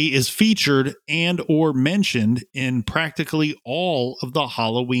facility is featured and or mentioned in practically all of the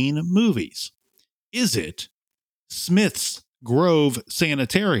Halloween movies. Is it Smith's Grove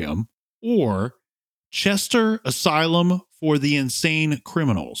Sanitarium or Chester Asylum for the Insane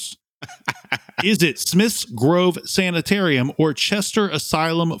Criminals? Is it Smith's Grove Sanitarium or Chester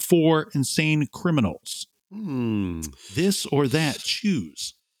Asylum for Insane Criminals? This or that,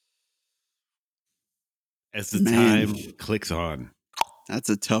 choose. As the Man. time clicks on. That's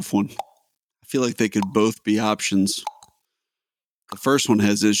a tough one. I feel like they could both be options. The first one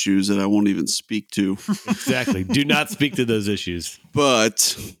has issues that I won't even speak to. Exactly. Do not speak to those issues.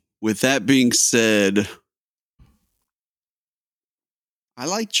 But with that being said, I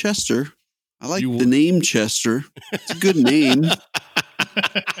like Chester. I like You- the name Chester. It's a good name.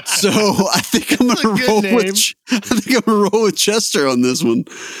 So I think I'm That's a gonna good roll name. with Chester on this one.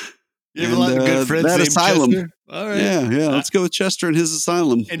 You have a lot of And, good friends that named asylum. Chester. All right. Yeah. Let's go with Chester and his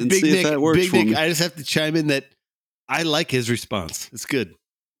asylum And and Big see Nick, if that works Big for Nick, me. I just have to chime in that I like his response. It's good.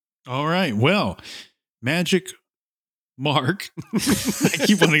 All right. Well, Magic Mark. I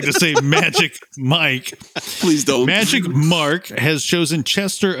keep wanting to say Magic Mike. Please don't. Magic Mark has chosen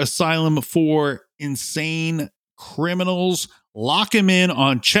Chester Asylum for insane criminals. Lock him in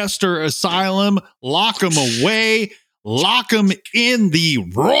on Chester Asylum. Lock him away. Lock him in the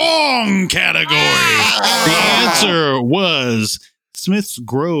wrong category. The answer was Smith's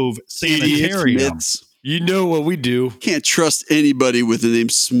Grove Sanitarium. Smiths. You know what we do. Can't trust anybody with the name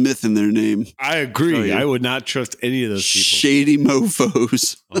Smith in their name. I agree. Oh, yeah. I would not trust any of those people. Shady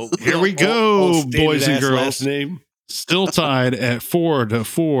mofos. Oh, Here we go, boys and girls. Last name. Still tied at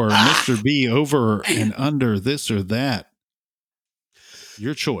 4-4. Mr. B over and under this or that.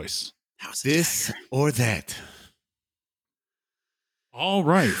 Your choice. How's This or that. All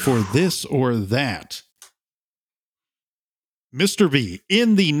right, for this or that. Mr. B,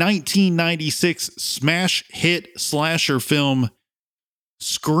 in the 1996 smash hit slasher film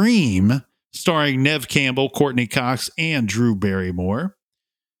Scream, starring Nev Campbell, Courtney Cox, and Drew Barrymore,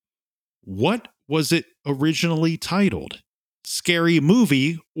 what was it originally titled? Scary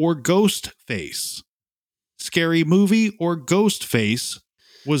Movie or Ghostface? Scary Movie or Ghostface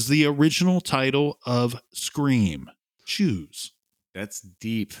was the original title of Scream. Choose. That's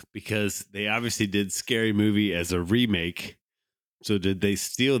deep because they obviously did Scary Movie as a remake. So did they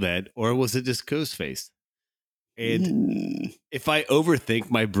steal that or was it just Ghostface? And if I overthink,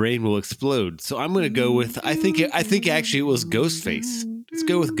 my brain will explode. So I'm going to go with I think actually it was Ghostface. Let's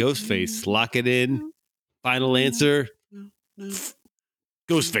go with Ghostface. Lock it in. Final answer.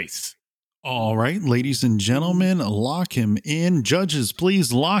 Ghostface. All right, ladies and gentlemen, lock him in. Judges,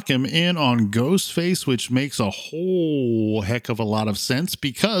 please lock him in on Ghostface, which makes a whole heck of a lot of sense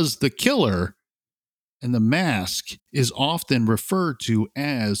because the killer and the mask is often referred to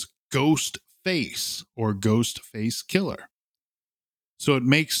as Ghostface or Ghostface Killer. So it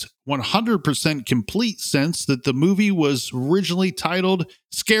makes 100% complete sense that the movie was originally titled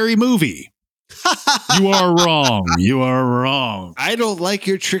Scary Movie. You are wrong. You are wrong. I don't like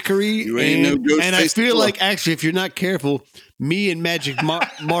your trickery. You ain't no Ghostface and I feel killer. like actually, if you're not careful, me and Magic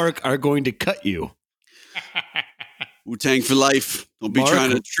Mark are going to cut you. Wu-Tang for life. Don't be Mark,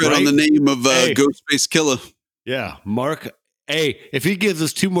 trying to tread right? on the name of Hey. Ghostface Killer. Yeah, Mark. Hey, if he gives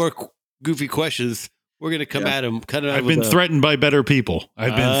us two more goofy questions, we're going to come Yeah. at him. Cut it out I've with been threatened by better people.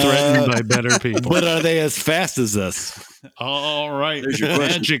 I've been threatened by better people. But are they as fast as us? All right, There's your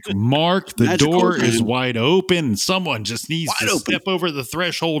question. Magic Mark. The Magical door is man. wide open. Someone just needs Wide to open. step over the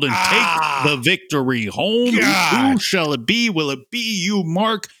threshold and Ah. take the victory home. God. Who shall it be? Will it be you,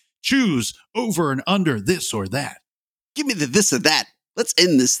 Mark? Choose over and under this or that. Give me the this or that. Let's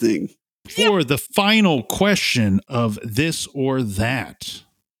end this thing. For the final question of this or that.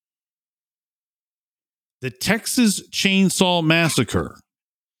 The Texas Chainsaw Massacre,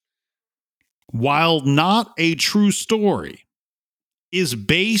 while not a true story, is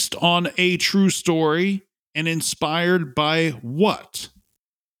based on a true story and inspired by what?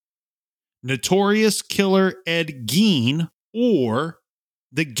 Notorious Killer Ed Gein or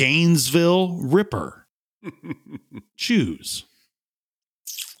the Gainesville Ripper? Choose.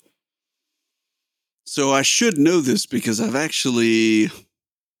 So I should know this because I've actually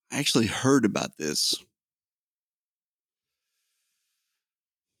heard about this.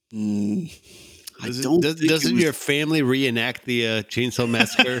 I don't think Doesn't it was your family reenact the Chainsaw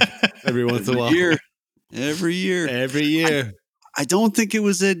Massacre every once in a while? every year. Every year. I don't think it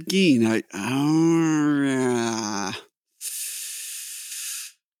was Ed Gein.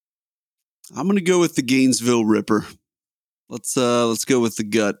 I'm gonna go with the Gainesville Ripper. Let's go with the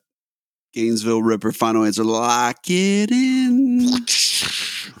gut. Gainesville Ripper. Final answer. Lock it in.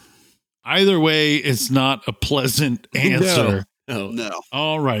 Either way, it's not a pleasant answer. No. No.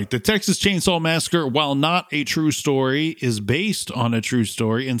 All right. The Texas Chainsaw Massacre, while not a true story, is based on a true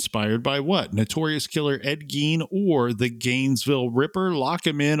story inspired by what? Notorious Killer Ed Gein or the Gainesville Ripper? Lock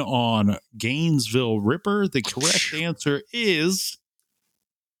him in on Gainesville Ripper. The correct answer is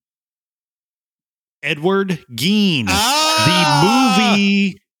Edward Gein.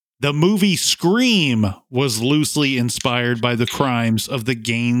 The movie Scream was loosely inspired by the crimes of the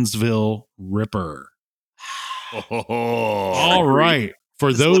Gainesville Ripper. All right.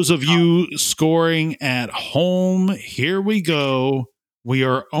 For those of you scoring at home, here we go. We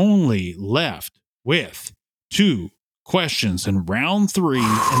are only left with two questions in round 3,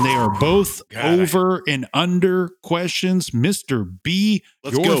 and they are both over and under questions. Mr. B,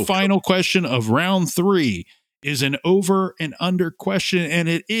 your final question of round 3 is an over and under question, and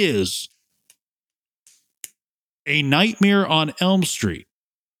it is A Nightmare on Elm Street.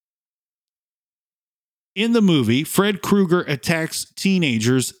 In the movie, Fred Krueger attacks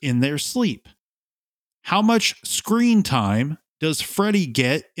teenagers in their sleep. How much screen time does Freddy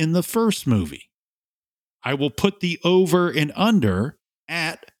get in the first movie? I will put the over and under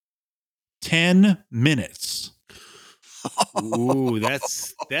at 10 minutes. Ooh,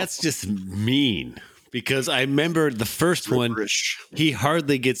 that's just mean. Because I remember the first one, he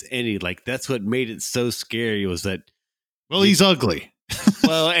hardly gets any. Like, that's what made it so scary was that. Well, he's ugly.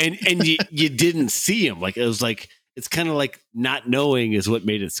 Well, and you didn't see him. Like, it was like, it's kind of like not knowing is what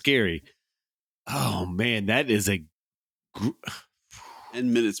made it scary. Oh, man, that is 10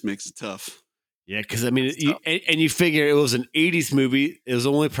 minutes makes it tough. Yeah, because I mean, you figure it was an 80s movie. It was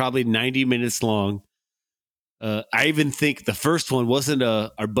only probably 90 minutes long. I even think the first one wasn't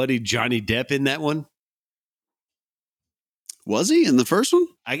our buddy Johnny Depp in that one. Was he in the first one?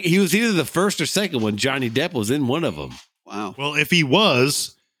 He was either the first or second one. Johnny Depp was in one of them. Wow. Well, if he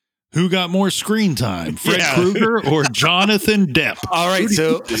was, who got more screen time, Fred Krueger or Jonathan Depp? All right,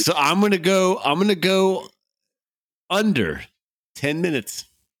 so I'm gonna go under 10 minutes.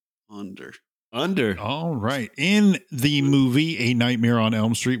 Under. All right. In the movie A Nightmare on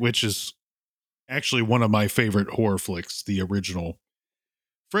Elm Street, which is actually one of my favorite horror flicks, the original,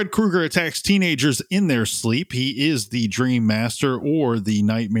 Fred Krueger attacks teenagers in their sleep. He is the dream master or the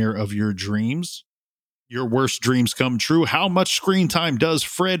nightmare of your dreams. Your worst dreams come true. How much screen time does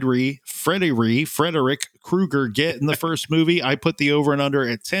Frederick Krueger get in the first movie? I put the over and under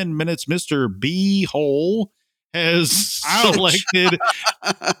at 10 minutes. Mr. B Hole has selected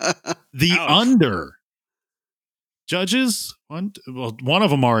the under. Judges? One of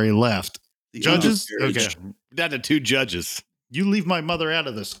them already left. Judges? Okay. Down to 2 judges. You leave my mother out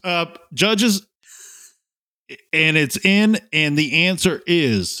of this. Judges, and it's in, and the answer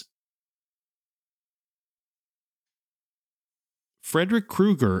is Frederick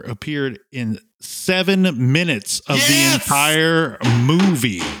Krueger appeared in 7 minutes of the entire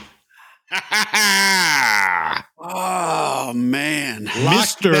movie. Oh, man.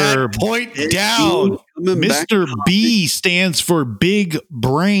 Mr. Point down. Mr. B stands for Big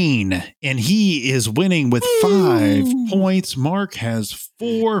Brain, and he is winning with 5 points. Mark has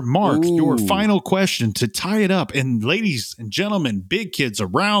 4. Mark, your final question to tie it up. And ladies and gentlemen, big kids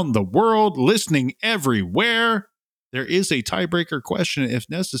around the world listening everywhere, there is a tiebreaker question if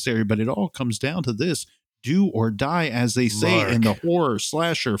necessary, but it all comes down to this. Do or die, as they say in the horror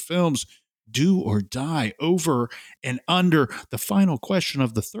slasher films. Do or die, over and under. The final question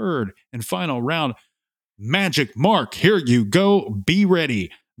of the third and final round. Magic Mark, here you go. Be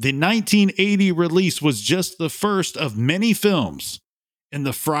ready. The 1980 release was just the first of many films in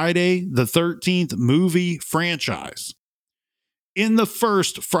the Friday the 13th movie franchise. In the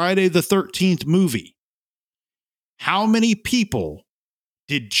first Friday the 13th movie, how many people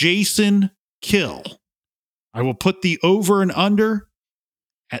did Jason kill? I will put the over and under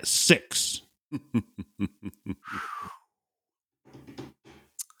at 6.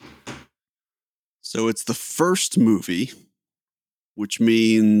 So it's the first movie, which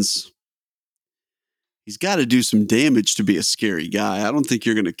means he's got to do some damage to be a scary guy. I don't think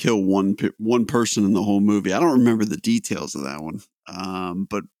you're going to kill one person in the whole movie. I don't remember the details of that one.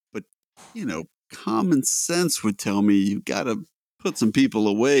 But you know, common sense would tell me you got to put some people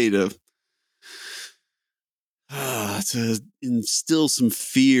away to instill some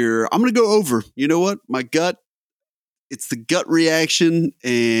fear. I'm going to go over. You know what? My gut, it's the gut reaction,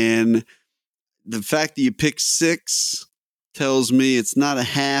 and the fact that you picked 6 tells me it's not a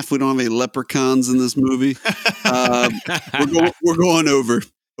half. We don't have any leprechauns in this movie. We're going over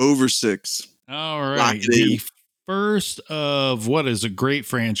 6. All right. The first of what is a great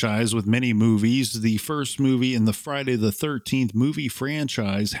franchise with many movies. The first movie in the Friday the 13th movie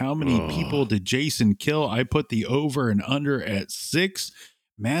franchise. How many people did Jason kill? I put the over and under at 6.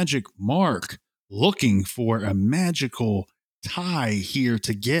 Magic Mark looking for a magical tie here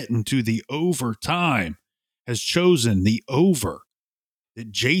to get into the overtime, has chosen the over,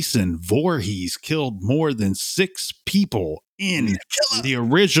 that Jason Voorhees killed more than 6 people in the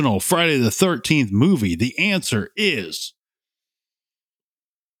original Friday the 13th movie. The answer is,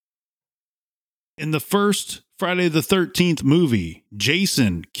 in the first Friday the 13th movie,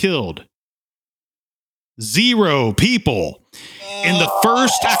 Jason killed 0 people. In the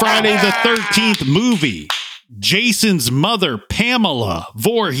first Friday the 13th movie, Jason's mother, Pamela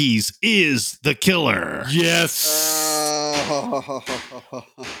Voorhees, is the killer. Yes.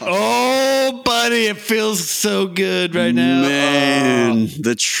 Oh, buddy, it feels so good right now. Man,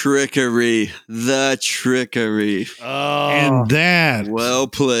 the trickery. The trickery. Oh. And that, Well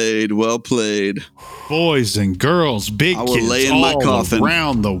played. Well played. boys and girls, big I will kids lay in my all coffin.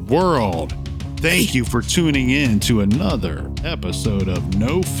 around the world, thank you for tuning in to another episode of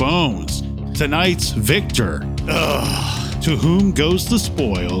No Phones. Tonight's victor, to whom goes the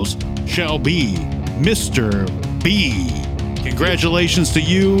spoils, shall be Mr. B. Congratulations to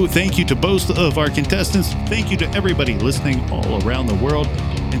you. Thank you to both of our contestants. Thank you to everybody listening all around the world.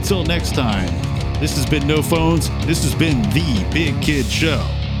 Until next time, this has been No Phones. This has been The Big Kid Show.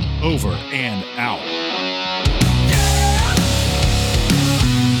 Over and out.